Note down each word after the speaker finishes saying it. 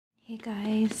Hey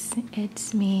guys,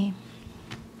 it's me.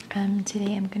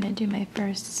 Today I'm going to do my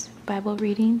first Bible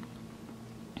reading,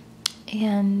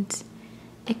 and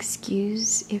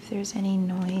excuse if there's any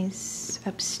noise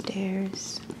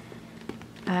upstairs.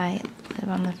 I live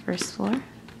on the first floor,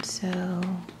 so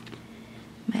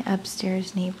my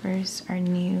upstairs neighbors are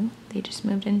new. They just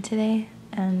moved in today,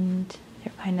 and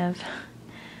they're kind of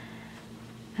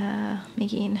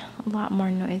making a lot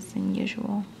more noise than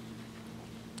usual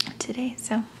today,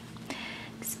 so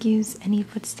excuse any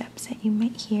footsteps that you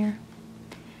might hear.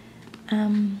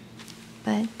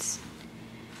 But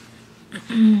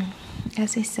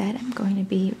as I said, I'm going to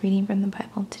be reading from the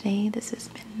Bible today. This has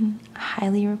been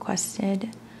highly requested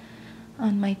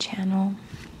on my channel,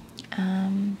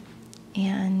 and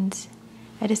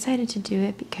I decided to do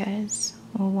it because,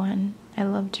 well, one, I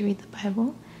love to read the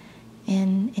Bible,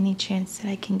 and any chance that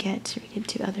I can get to read it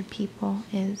to other people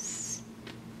is,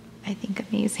 I think,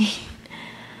 amazing.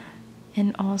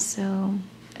 And also,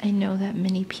 I know that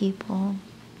many people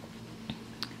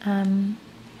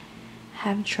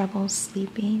have trouble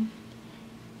sleeping,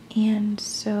 and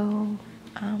so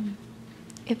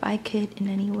if I could in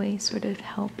any way sort of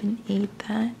help and aid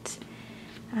that,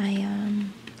 I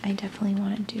definitely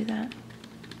want to do that.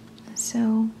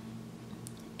 So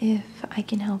if I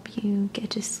can help you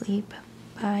get to sleep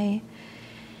by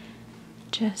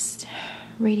just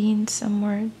reading some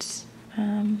words,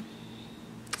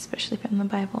 especially from the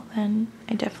Bible, then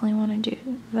I definitely want to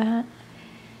do that.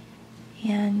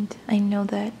 And I know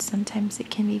that sometimes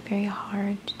it can be very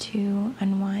hard to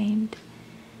unwind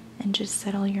and just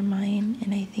settle your mind,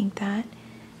 and I think that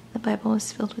the Bible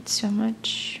is filled with so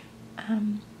much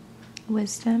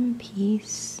wisdom,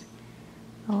 peace,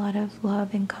 a lot of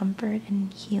love and comfort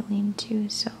and healing too.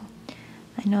 So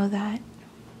I know that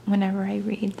whenever I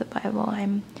read the Bible,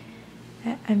 I'm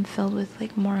filled with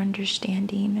like more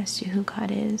understanding as to who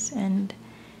God is, and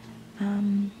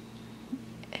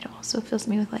it also fills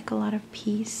me with like a lot of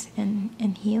peace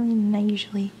and healing. And I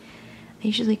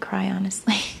usually cry,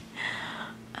 honestly.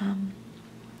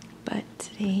 But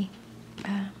today,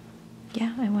 I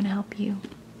want to help you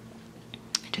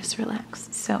just relax.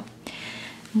 So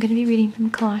I'm going to be reading from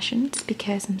Colossians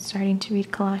because I'm starting to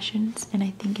read Colossians and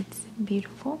I think it's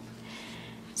beautiful.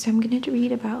 So I'm going to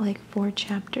read about like 4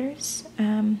 chapters,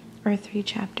 or 3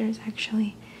 chapters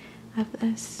actually, of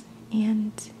this,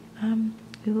 and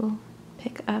we will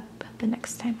pick up the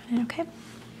next time on it, okay?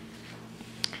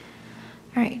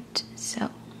 Alright, so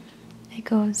it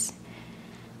goes,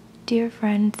 Dear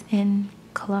friends in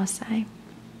Colossae,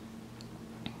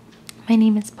 my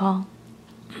name is Paul,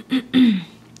 and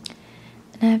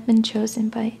I have been chosen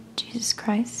by Jesus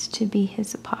Christ to be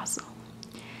his apostle,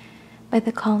 by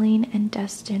the calling and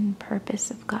destined purpose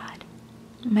of God.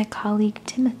 My colleague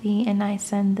Timothy and I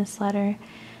send this letter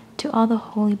to all the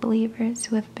holy believers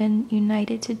who have been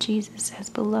united to Jesus as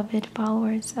beloved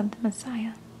followers of the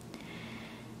Messiah.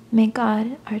 May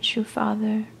God, our true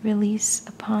Father, release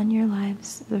upon your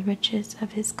lives the riches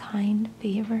of his kind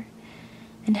favor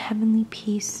and heavenly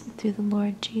peace through the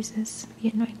Lord Jesus, the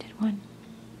Anointed One.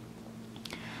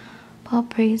 Paul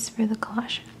prays for the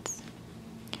Colossians.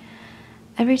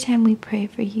 Every time we pray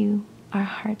for you, our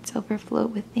hearts overflow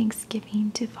with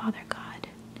thanksgiving to Father God,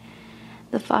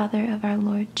 the Father of our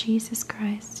Lord Jesus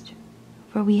Christ,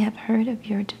 for we have heard of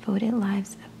your devoted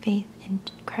lives of faith in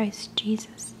Christ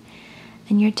Jesus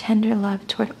and your tender love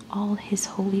toward all his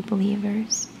holy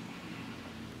believers.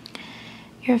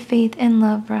 Your faith and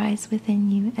love rise within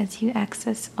you as you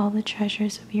access all the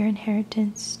treasures of your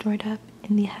inheritance stored up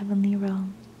in the heavenly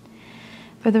realm.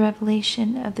 For the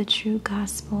revelation of the true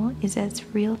gospel is as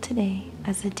real today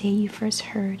as the day you first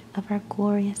heard of our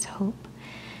glorious hope,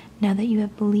 now that you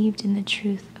have believed in the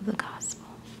truth of the gospel.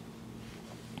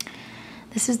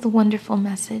 This is the wonderful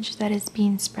message that is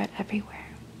being spread everywhere,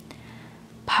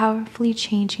 powerfully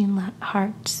changing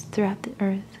hearts throughout the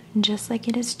earth, just like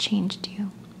it has changed you.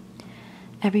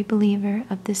 Every believer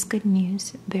of this good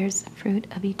news bears the fruit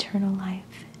of eternal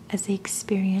life as they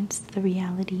experience the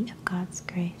reality of God's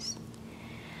grace.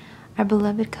 Our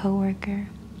beloved co-worker,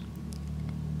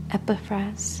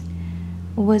 Epaphras,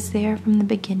 was there from the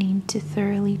beginning to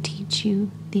thoroughly teach you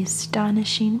the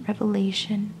astonishing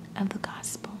revelation of the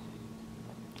gospel.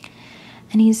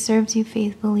 And he serves you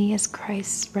faithfully as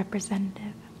Christ's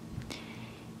representative.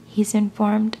 He's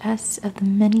informed us of the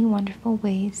many wonderful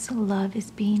ways love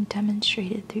is being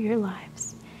demonstrated through your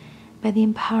lives by the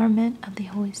empowerment of the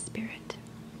Holy Spirit.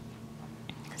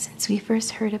 Since we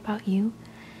first heard about you,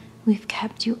 we've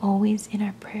kept you always in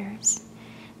our prayers,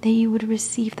 that you would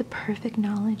receive the perfect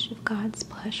knowledge of God's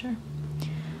pleasure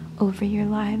over your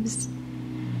lives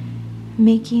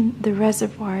making the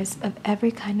reservoirs of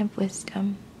every kind of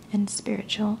wisdom and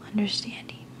spiritual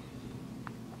understanding.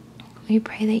 We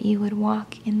pray that you would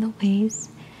walk in the ways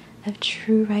of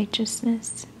true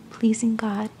righteousness, pleasing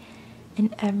God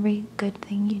in every good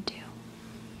thing you do.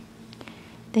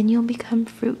 Then you'll become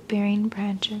fruit-bearing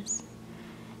branches,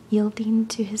 yielding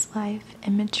to his life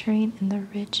and maturing in the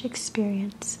rich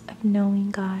experience of knowing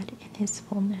God in his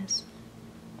fullness.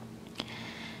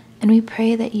 And we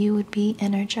pray that you would be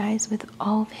energized with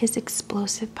all of his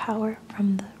explosive power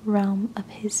from the realm of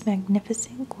his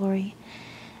magnificent glory,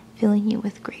 filling you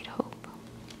with great hope.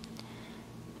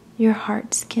 Your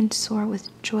hearts can soar with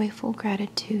joyful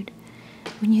gratitude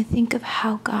when you think of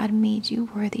how God made you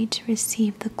worthy to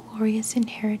receive the glorious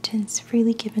inheritance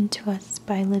freely given to us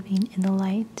by living in the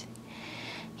light.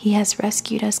 He has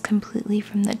rescued us completely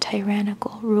from the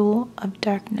tyrannical rule of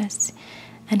darkness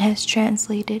and has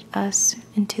translated us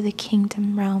into the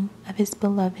kingdom realm of his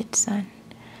beloved Son.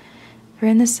 For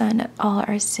in the Son all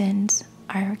our sins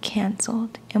are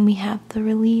canceled, and we have the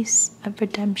release of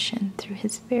redemption through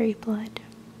his very blood.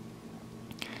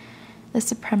 The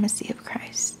supremacy of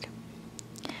Christ.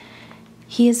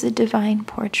 He is a divine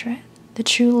portrait, the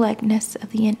true likeness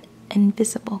of the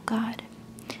invisible God,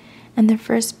 and the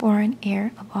firstborn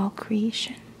heir of all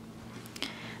creation.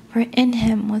 For in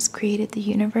him was created the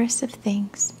universe of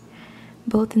things,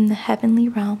 both in the heavenly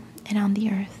realm and on the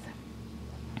earth,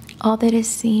 all that is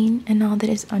seen and all that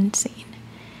is unseen,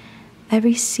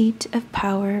 every seat of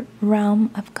power,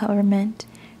 realm of government,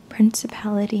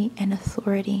 principality, and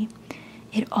authority.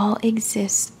 It all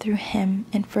exists through him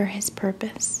and for his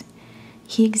purpose.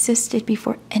 He existed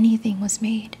before anything was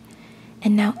made,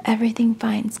 and now everything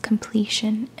finds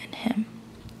completion in him.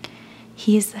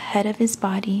 He is the head of his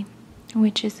body,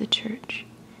 which is the church.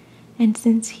 And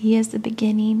since he is the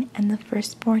beginning and the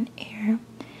firstborn heir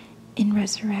in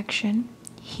resurrection,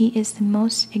 he is the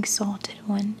most exalted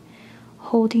one,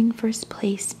 holding first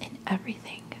place in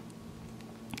everything.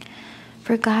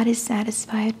 For God is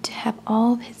satisfied to have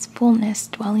all of his fullness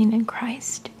dwelling in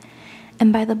Christ,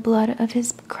 and by the blood of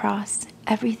his cross,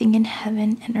 everything in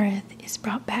heaven and earth is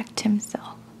brought back to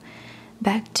himself,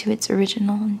 back to its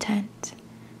original intent,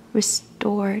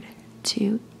 restored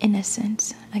to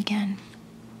innocence again,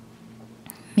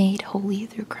 made holy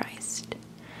through Christ.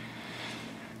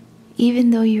 Even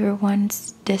though you were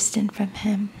once distant from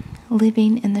him,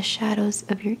 living in the shadows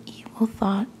of your evil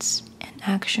thoughts and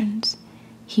actions,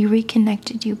 he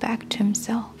reconnected you back to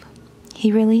himself.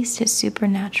 He released his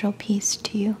supernatural peace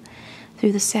to you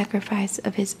through the sacrifice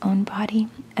of his own body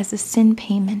as a sin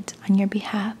payment on your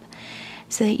behalf,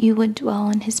 so that you would dwell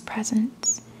in his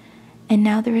presence. And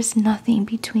now there is nothing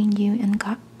between you and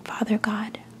God, Father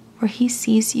God, for he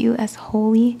sees you as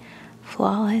holy,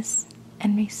 flawless,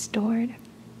 and restored.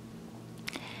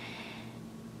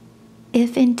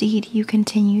 If indeed you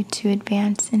continue to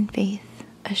advance in faith,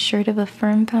 assured of a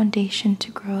firm foundation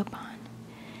to grow upon,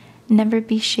 never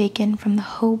be shaken from the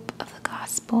hope of the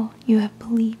gospel you have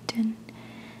believed in.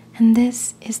 And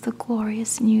this is the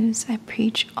glorious news I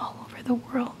preach all over the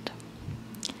world.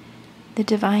 The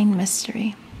divine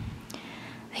mystery.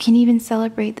 I can even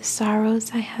celebrate the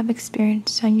sorrows I have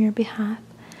experienced on your behalf,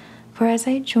 for as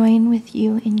I join with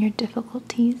you in your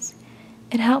difficulties,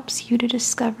 it helps you to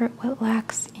discover what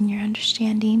lacks in your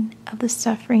understanding of the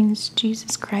sufferings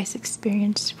Jesus Christ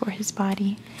experienced for his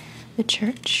body, the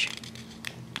church.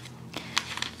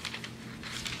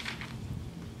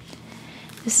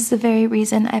 This is the very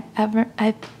reason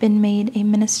I've been made a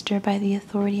minister by the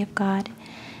authority of God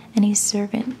and a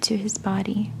servant to his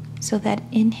body, so that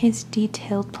in his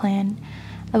detailed plan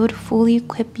I would fully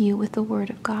equip you with the word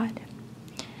of God.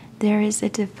 There is a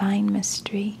divine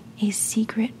mystery, a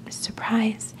secret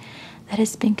surprise that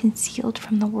has been concealed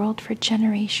from the world for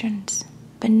generations,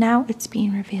 but now it's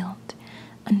being revealed,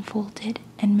 unfolded,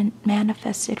 and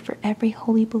manifested for every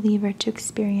holy believer to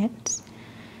experience.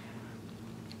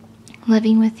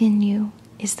 Living within you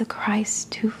is the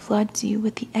Christ who floods you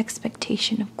with the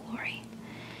expectation of glory.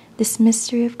 This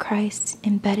mystery of Christ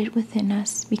embedded within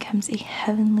us becomes a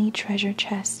heavenly treasure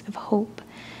chest of hope,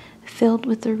 filled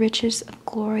with the riches of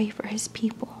glory for his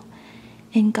people.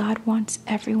 And God wants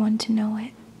everyone to know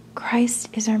it. Christ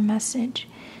is our message.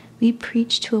 We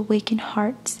preach to awaken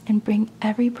hearts and bring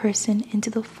every person into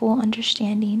the full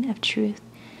understanding of truth.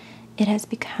 It has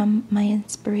become my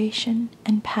inspiration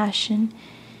and passion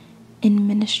in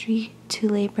ministry to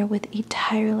labor with a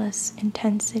tireless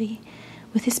intensity,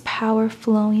 with his power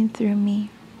flowing through me,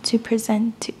 to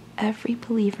present to every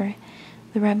believer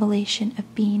the revelation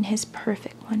of being his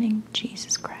perfect one in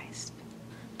Jesus Christ.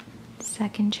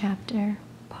 Second chapter,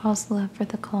 Paul's love for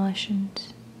the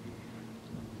Colossians.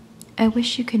 I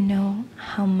wish you could know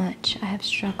how much I have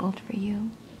struggled for you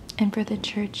and for the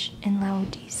church in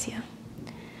Laodicea,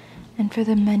 and for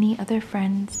the many other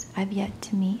friends I've yet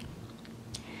to meet.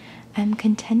 I am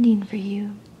contending for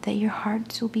you that your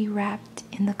hearts will be wrapped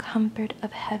in the comfort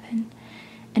of heaven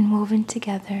and woven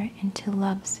together into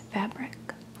love's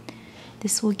fabric.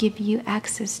 This will give you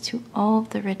access to all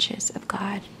the riches of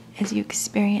God as you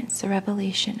experience the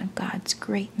revelation of God's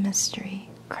great mystery,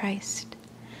 Christ.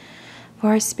 For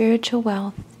our spiritual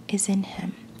wealth is in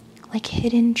Him, like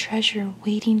hidden treasure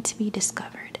waiting to be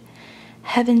discovered,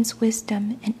 heaven's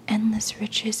wisdom and endless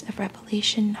riches of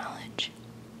revelation knowledge.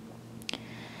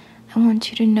 I want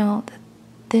you to know that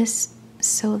this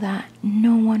so that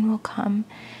no one will come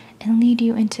and lead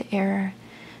you into error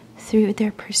through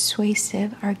their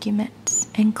persuasive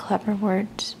arguments and clever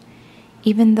words.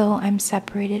 Even though I'm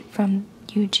separated from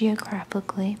you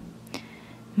geographically,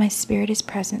 my spirit is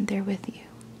present there with you.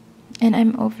 And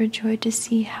I'm overjoyed to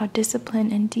see how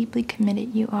disciplined and deeply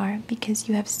committed you are, because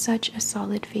you have such a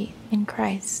solid faith in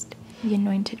Christ, the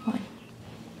Anointed One.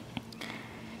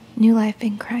 New life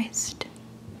in Christ.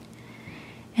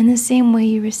 In the same way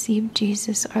you received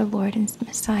Jesus, our Lord and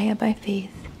Messiah, by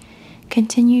faith,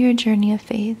 continue your journey of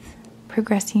faith,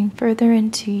 progressing further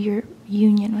into your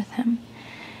union with Him.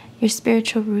 Your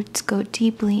spiritual roots go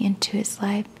deeply into His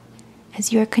life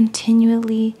as you are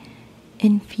continually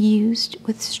infused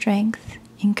with strength,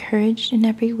 encouraged in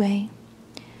every way.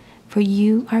 For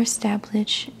you are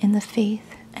established in the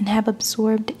faith and have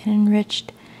absorbed and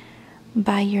enriched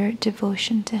by your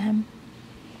devotion to Him.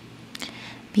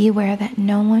 Be aware that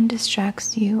no one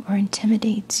distracts you or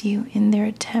intimidates you in their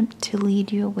attempt to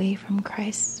lead you away from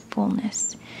Christ's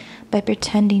fullness by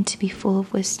pretending to be full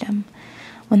of wisdom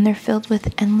when they're filled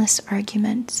with endless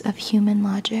arguments of human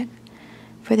logic,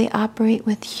 for they operate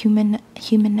with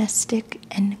humanistic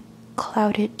and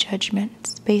clouded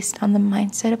judgments based on the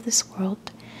mindset of this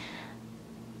world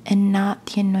and not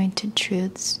the anointed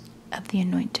truths of the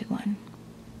Anointed One.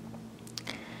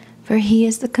 For He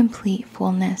is the complete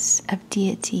fullness of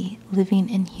deity living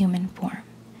in human form,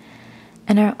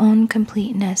 and our own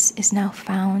completeness is now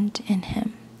found in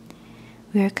Him.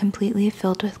 We are completely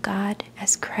filled with God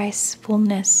as Christ's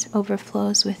fullness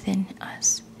overflows within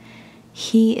us.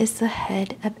 He is the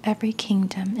head of every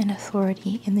kingdom and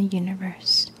authority in the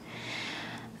universe.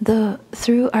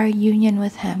 Through our union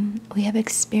with Him, we have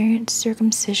experienced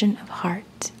circumcision of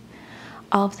heart.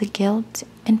 All of the guilt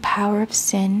and power of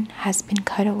sin has been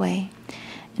cut away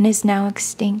and is now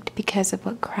extinct because of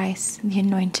what Christ, the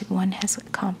Anointed One, has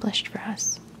accomplished for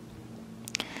us.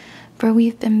 For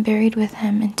we've been buried with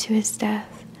Him into His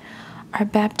death. Our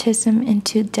baptism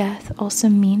into death also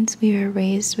means we were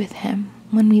raised with Him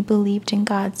when we believed in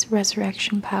God's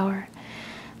resurrection power,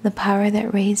 the power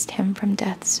that raised Him from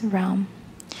death's realm.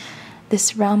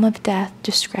 This realm of death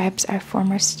describes our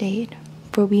former state,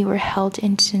 for we were held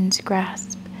in sin's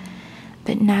grasp.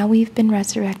 But now we've been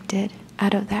resurrected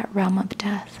out of that realm of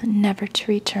death, never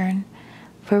to return,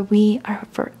 for we are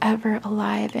forever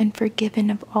alive and forgiven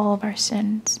of all of our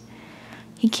sins.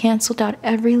 He canceled out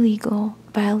every legal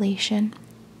violation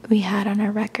we had on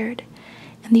our record,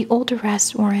 and the old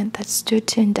arrest warrant that stood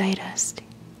to indict us.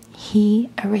 He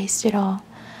erased it all.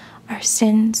 Our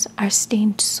sins, our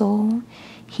stained soul,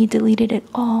 He deleted it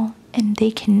all, and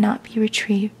they cannot be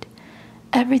retrieved.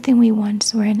 Everything we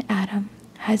once were in Adam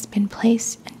has been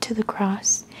placed into the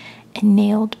cross and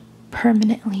nailed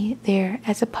permanently there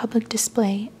as a public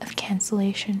display of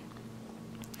cancellation.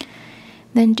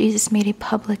 Then Jesus made a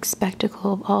public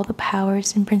spectacle of all the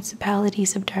powers and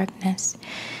principalities of darkness,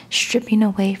 stripping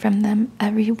away from them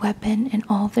every weapon and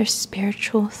all their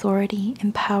spiritual authority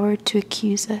and power to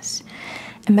accuse us.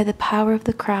 And by the power of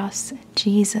the cross,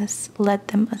 Jesus led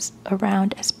them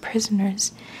around as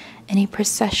prisoners in a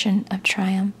procession of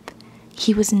triumph.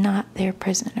 He was not their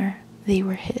prisoner, they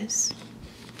were His.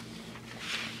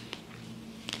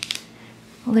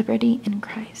 Liberty in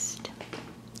Christ.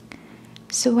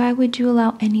 So why would you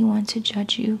allow anyone to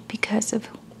judge you because of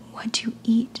what you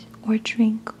eat or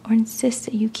drink, or insist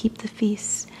that you keep the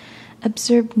feasts,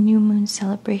 observe new moon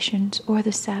celebrations, or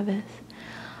the Sabbath?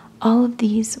 All of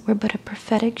these were but a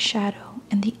prophetic shadow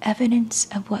and the evidence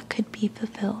of what could be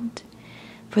fulfilled.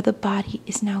 For the body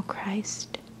is now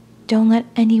Christ. Don't let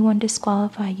anyone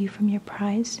disqualify you from your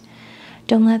prize.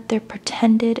 Don't let their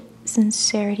pretended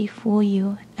sincerity fool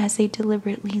you as they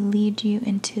deliberately lead you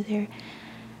into their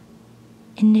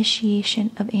initiation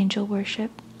of angel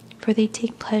worship, for they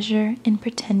take pleasure in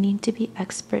pretending to be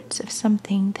experts of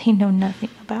something they know nothing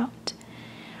about.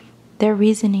 Their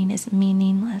reasoning is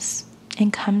meaningless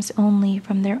and comes only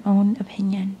from their own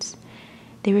opinions.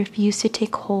 They refuse to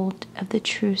take hold of the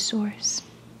true source.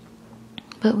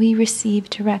 but we receive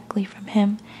directly from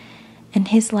him, and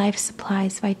his life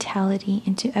supplies vitality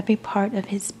into every part of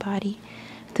his body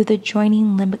through the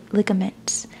joining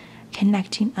ligaments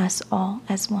connecting us all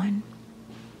as one.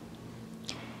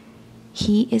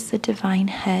 He is the divine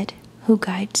head who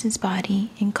guides his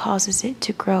body and causes it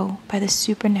to grow by the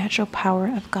supernatural power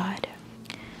of God.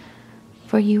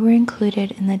 For you were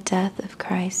included in the death of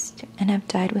Christ and have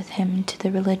died with him to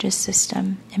the religious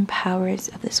system and powers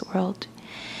of this world.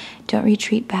 Don't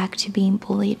retreat back to being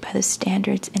bullied by the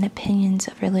standards and opinions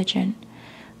of religion.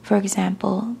 For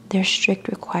example, their strict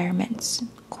requirements,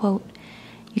 quote,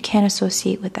 you can't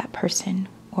associate with that person,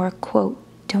 or quote,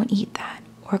 don't eat that,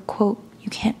 or quote, you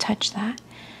can't touch that.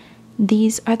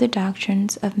 These are the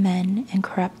doctrines of men and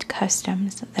corrupt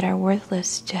customs that are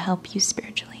worthless to help you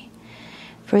spiritually.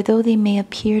 For though they may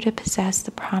appear to possess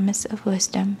the promise of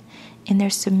wisdom in their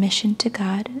submission to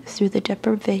God through the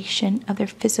deprivation of their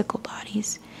physical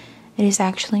bodies, it is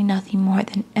actually nothing more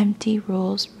than empty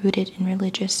rules rooted in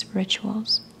religious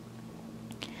rituals.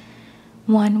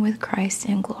 One with Christ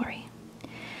in glory.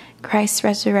 Christ's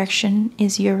resurrection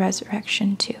is your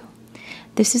resurrection too.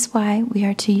 This is why we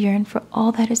are to yearn for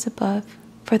all that is above,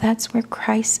 for that's where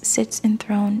Christ sits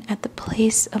enthroned at the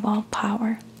place of all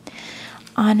power,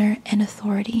 honor, and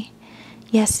authority.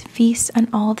 Yes, feast on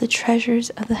all the treasures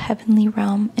of the heavenly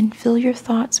realm and fill your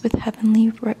thoughts with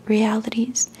heavenly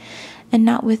realities and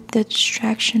not with the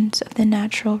distractions of the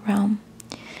natural realm.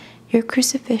 Your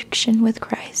crucifixion with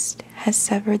Christ has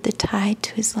severed the tie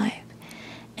to his life,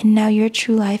 and now your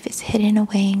true life is hidden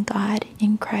away in God,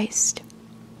 in Christ.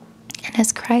 And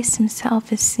as Christ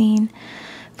himself is seen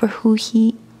for who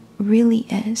he really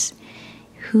is,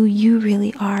 who you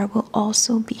really are will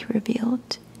also be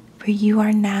revealed, for you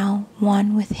are now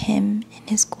one with him in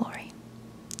his glory.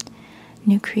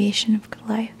 New creation of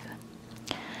life.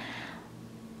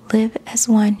 Live as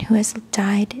one who has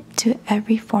died to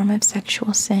every form of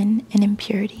sexual sin and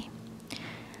impurity.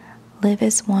 Live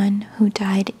as one who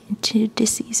died to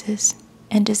diseases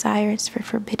and desires for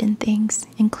forbidden things,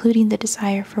 including the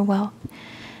desire for wealth,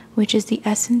 which is the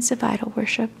essence of idol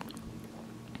worship.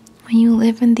 When you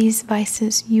live in these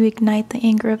vices, you ignite the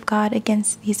anger of God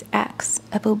against these acts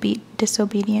of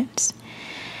disobedience.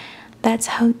 That's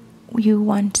how you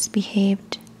once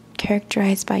behaved,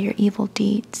 characterized by your evil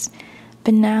deeds.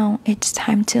 But now it's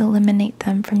time to eliminate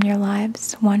them from your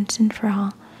lives once and for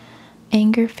all.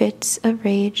 Anger, fits of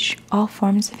rage, all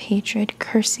forms of hatred,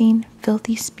 cursing,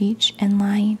 filthy speech, and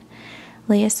lying.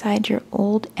 Lay aside your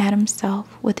old Adam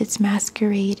self with its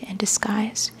masquerade and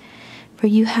disguise. For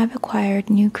you have acquired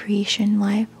new creation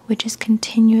life, which is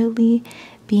continually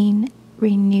being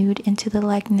renewed into the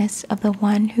likeness of the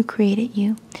one who created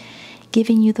you,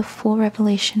 giving you the full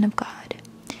revelation of God.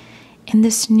 In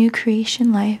this new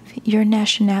creation life, your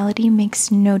nationality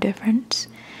makes no difference,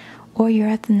 or your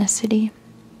ethnicity,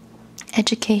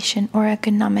 education, or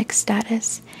economic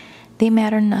status. They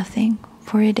matter nothing,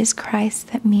 for it is Christ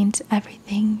that means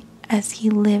everything as he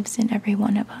lives in every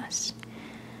one of us.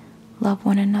 Love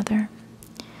one another.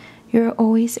 You are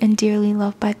always and dearly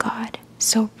loved by God,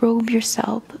 so robe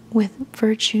yourself with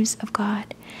virtues of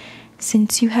God.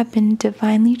 Since you have been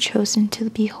divinely chosen to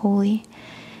be holy,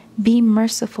 be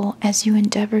merciful as you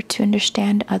endeavor to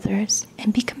understand others,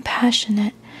 and be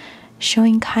compassionate,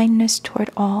 showing kindness toward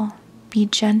all. Be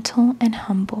gentle and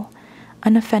humble,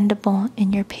 unoffendable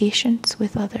in your patience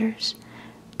with others.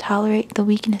 Tolerate the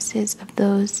weaknesses of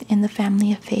those in the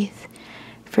family of faith,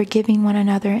 forgiving one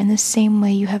another in the same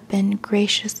way you have been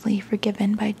graciously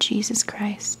forgiven by Jesus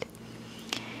Christ.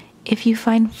 If you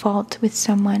find fault with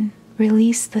someone,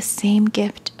 release the same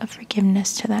gift of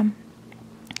forgiveness to them.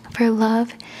 For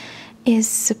love is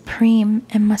supreme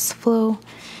and must flow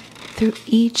through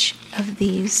each of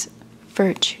these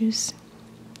virtues.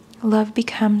 Love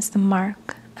becomes the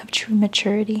mark of true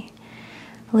maturity.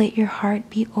 Let your heart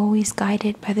be always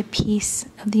guided by the peace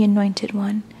of the Anointed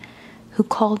One, who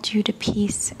called you to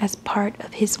peace as part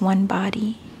of his one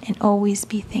body, and always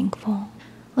be thankful.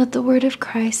 Let the word of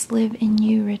Christ live in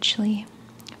you richly,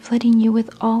 flooding you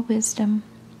with all wisdom.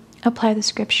 Apply the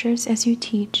scriptures as you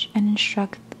teach and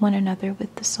instruct one another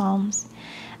with the psalms,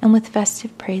 and with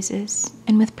festive praises,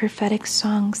 and with prophetic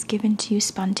songs given to you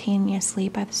spontaneously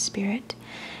by the Spirit.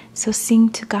 So sing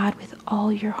to God with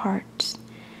all your hearts.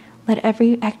 Let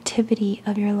every activity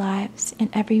of your lives and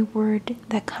every word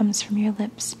that comes from your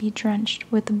lips be drenched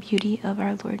with the beauty of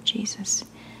our Lord Jesus,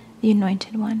 the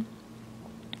Anointed One.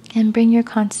 And bring your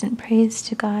constant praise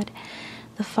to God,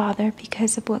 the Father,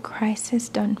 because of what Christ has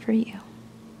done for you.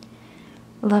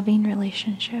 Loving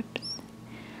relationships.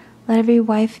 Let every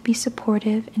wife be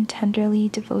supportive and tenderly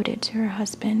devoted to her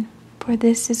husband, For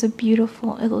this is a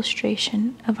beautiful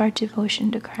illustration of our devotion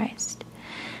to Christ.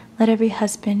 Let every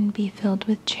husband be filled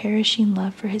with cherishing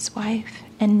love for his wife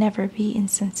and never be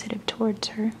insensitive towards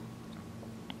her.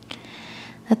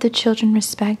 Let the children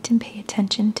respect and pay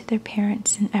attention to their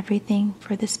parents in everything,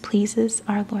 for this pleases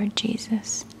our Lord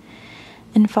Jesus.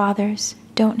 And fathers,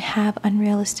 don't have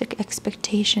unrealistic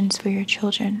expectations for your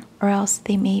children, or else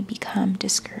they may become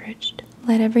discouraged.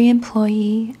 Let every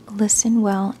employee listen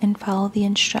well and follow the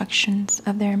instructions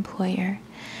of their employer,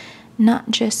 not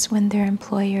just when their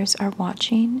employers are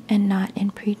watching and not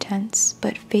in pretense,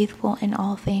 but faithful in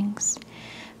all things.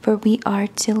 For we are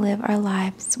to live our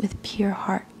lives with pure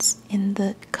hearts in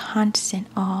the constant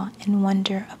awe and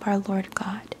wonder of our Lord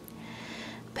God.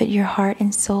 Put your heart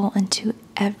and soul into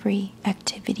every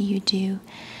activity you do,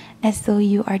 as though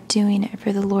you are doing it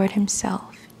for the Lord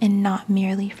himself and not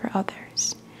merely for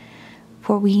others.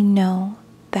 For we know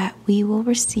that we will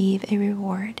receive a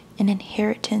reward, an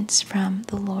inheritance from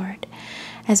the Lord,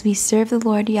 as we serve the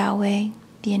Lord Yahweh,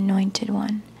 the Anointed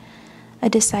One. A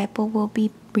disciple will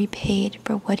be repaid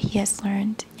for what he has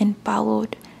learned and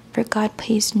followed, for God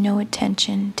pays no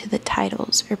attention to the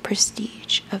titles or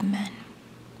prestige of men.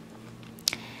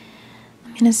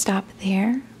 I'm going to stop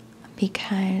there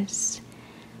because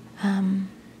I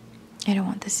don't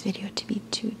want this video to be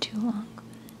too long.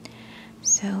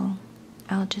 So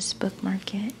I'll just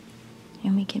bookmark it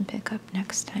and we can pick up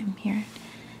next time here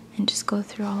and just go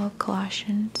through all of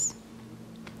Colossians.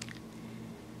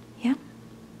 Yeah.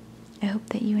 I hope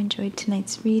that you enjoyed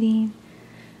tonight's reading.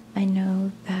 I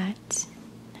know that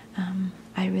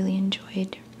I really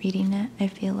enjoyed reading it. I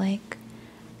feel like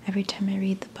every time I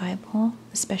read the Bible,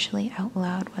 especially out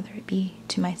loud, whether it be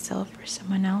to myself or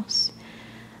someone else,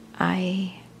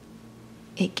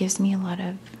 it gives me a lot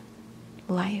of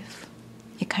life.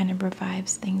 It kind of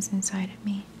revives things inside of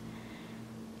me.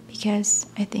 Because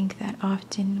I think that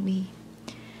often we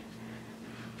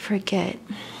forget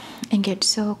and get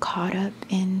so caught up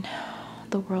in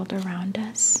the world around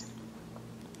us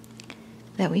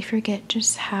that we forget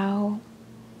just how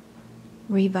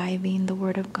reviving the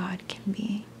Word of God can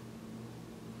be.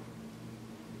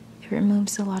 It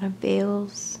removes a lot of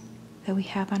veils that we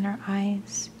have on our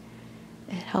eyes.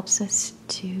 It helps us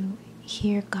to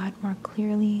hear God more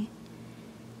clearly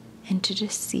and to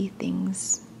just see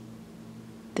things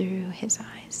through His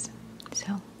eyes.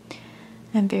 So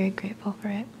I'm very grateful for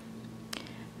it.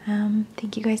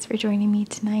 Thank you guys for joining me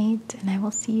tonight, and I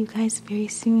will see you guys very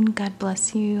soon. God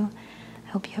bless you. I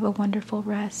hope you have a wonderful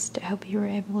rest. I hope you were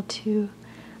able to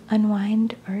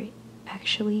unwind, or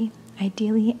actually,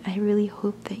 ideally, I really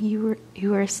hope that you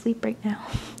are asleep right now.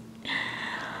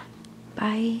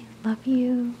 Bye. Love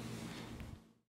you.